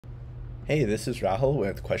Hey, this is Rahul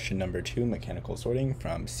with question number 2, mechanical sorting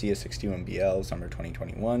from CS61BL summer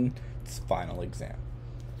 2021. It's final exam.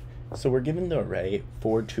 So we're given the array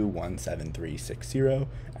 4217360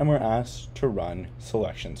 and we're asked to run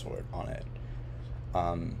selection sort on it.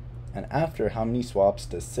 And after how many swaps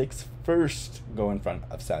does 6 first go in front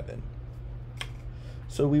of 7?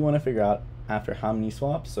 So we want to figure out after how many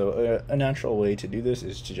swaps. So a natural way to do this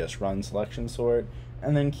is to just run selection sort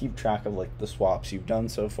and then keep track of like the swaps you've done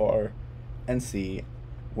so far and see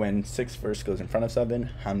when 6 first goes in front of 7,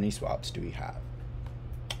 how many swaps do we have?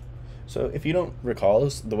 So if you don't recall,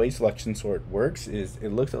 the way selection sort works is it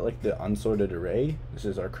looks at like the unsorted array. This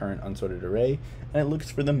is our current unsorted array, and it looks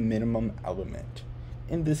for the minimum element.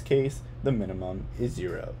 In this case, the minimum is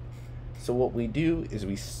 0. So what we do is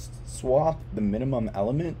we swap the minimum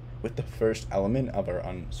element with the first element of our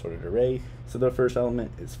unsorted array. So the first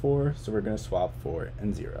element is 4, so we're going to swap 4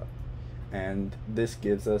 and 0. And this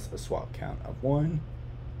gives us a swap count of 1.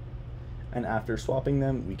 And after swapping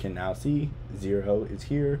them, we can now see 0 is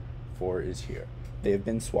here, 4 is here. They have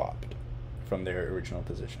been swapped from their original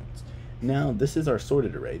positions. Now this is our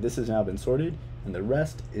sorted array. This has now been sorted, and the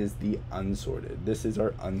rest is the unsorted. This is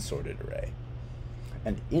our unsorted array.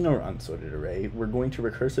 And in our unsorted array, we're going to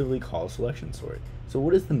recursively call selection sort. So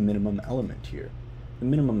what is the minimum element here? The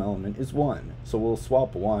minimum element is 1. So we'll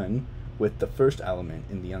swap 1 with the first element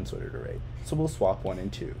in the unsorted array. So we'll swap 1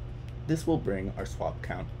 and 2. This will bring our swap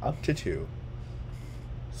count up to 2.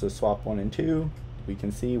 So swap 1 and 2, we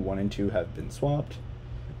can see 1 and 2 have been swapped.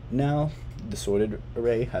 Now the sorted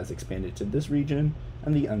array has expanded to this region,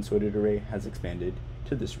 and the unsorted array has expanded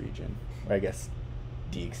to this region, or I guess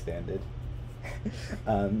de-expanded.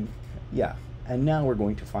 Yeah, and now we're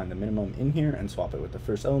going to find the minimum in here and swap it with the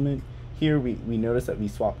first element. Here we notice that we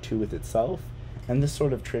swap 2 with itself, and this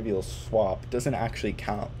sort of trivial swap doesn't actually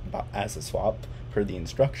count as a swap per the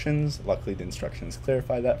instructions. Luckily the instructions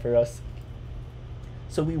clarify that for us,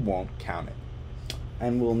 so we won't count it.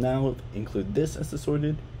 And we'll now include this as the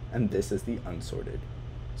sorted and this as the unsorted.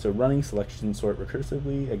 So running selection sort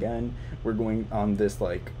recursively, again, we're going on this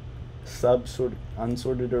like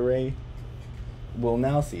unsorted array. We'll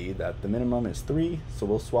now see that the minimum is 3, so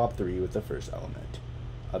we'll swap 3 with the first element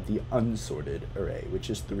of the unsorted array, which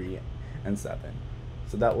is 3 and 7.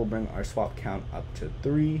 So that will bring our swap count up to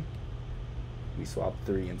 3. We swap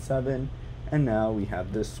 3 and 7, and now we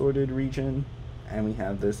have this sorted region and we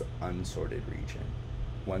have this unsorted region.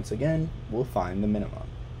 Once again, we'll find the minimum.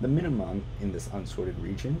 The minimum in this unsorted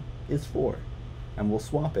region is 4, and we'll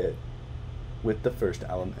swap it with the first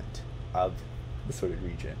element of the sorted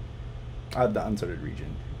region, of the unsorted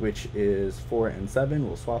region, which is 4 and 7.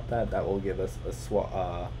 We'll swap that. That will give us a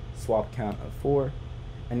swap count of 4.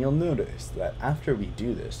 And you'll notice that after we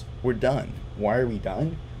do this, we're done. Why are we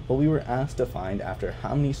done? Well, we were asked to find after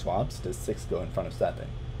how many swaps does 6 go in front of 7.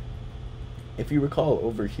 If you recall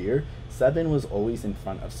over here, 7 was always in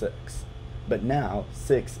front of 6, but now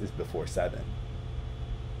 6 is before 7.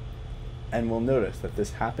 And we'll notice that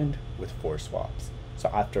this happened with 4 swaps. So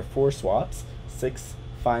after 4 swaps, 6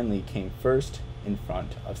 finally came first in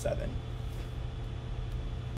front of 7.